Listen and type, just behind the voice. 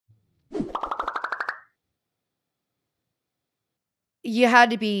you had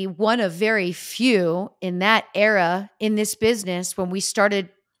to be one of very few in that era in this business when we started.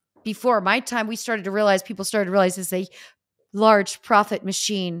 Before my time, people started to realize it's a large profit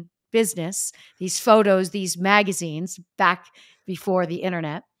machine business. These photos, these magazines back before the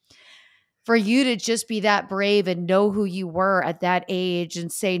internet. For you to just be that brave and know who you were at that age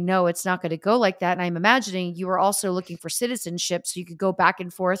and say, no, it's not going to go like that. And I'm imagining you were also looking for citizenship so you could go back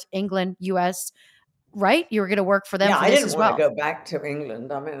and forth, England, US, right? You were going to work for them Yeah, for I this didn't as want to well. go back to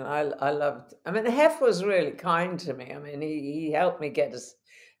England. I mean, I loved. I mean, Hef was really kind to me. I mean, he helped me get his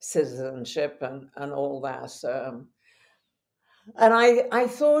citizenship and all that. And I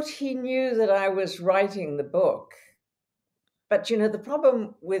thought he knew that I was writing the book. But the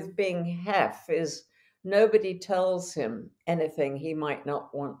problem with being Hef is nobody tells him anything he might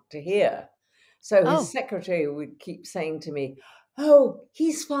not want to hear. So his Oh, secretary would keep saying to me, "Oh,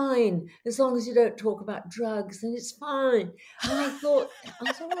 he's fine as long as you don't talk about drugs, and it's fine." And I thought,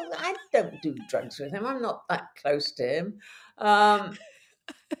 well, I don't do drugs with him. I'm not that close to him. Um,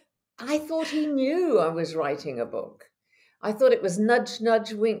 I thought he knew I was writing a book. I thought it was nudge,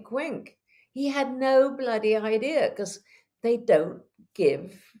 nudge, wink, wink. He had no bloody idea because they don't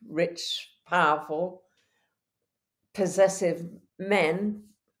give rich, powerful, possessive men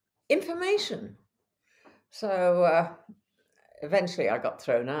information. So eventually I got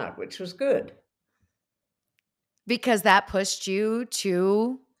thrown out, which was good. because that pushed you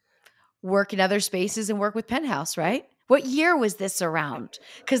to work in other spaces and work with Penthouse, right? What year was this around?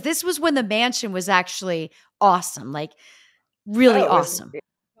 Because this was when the mansion was actually awesome, like really Oh, it was. awesome.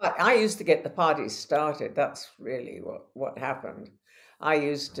 I used to get the parties started. That's really what happened. I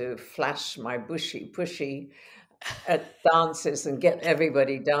used to flash my bushy pushy at dances and get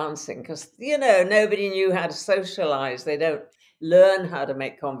everybody dancing because nobody knew how to socialize. They don't learn how to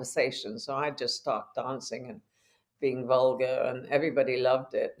make conversation. So I just start dancing and being vulgar, and everybody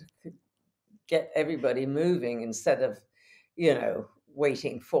loved it. Get everybody moving instead of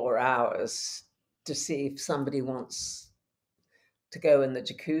waiting 4 hours to see if somebody wants to go in the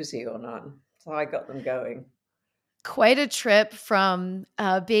jacuzzi or not. So I got them going. Quite a trip from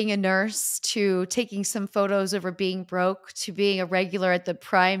being a nurse to taking some photos over being broke to being a regular at the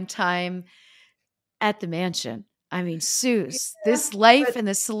prime time at the mansion. I mean, Suze, Yeah, this life but and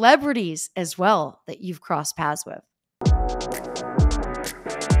the celebrities as well that you've crossed paths with.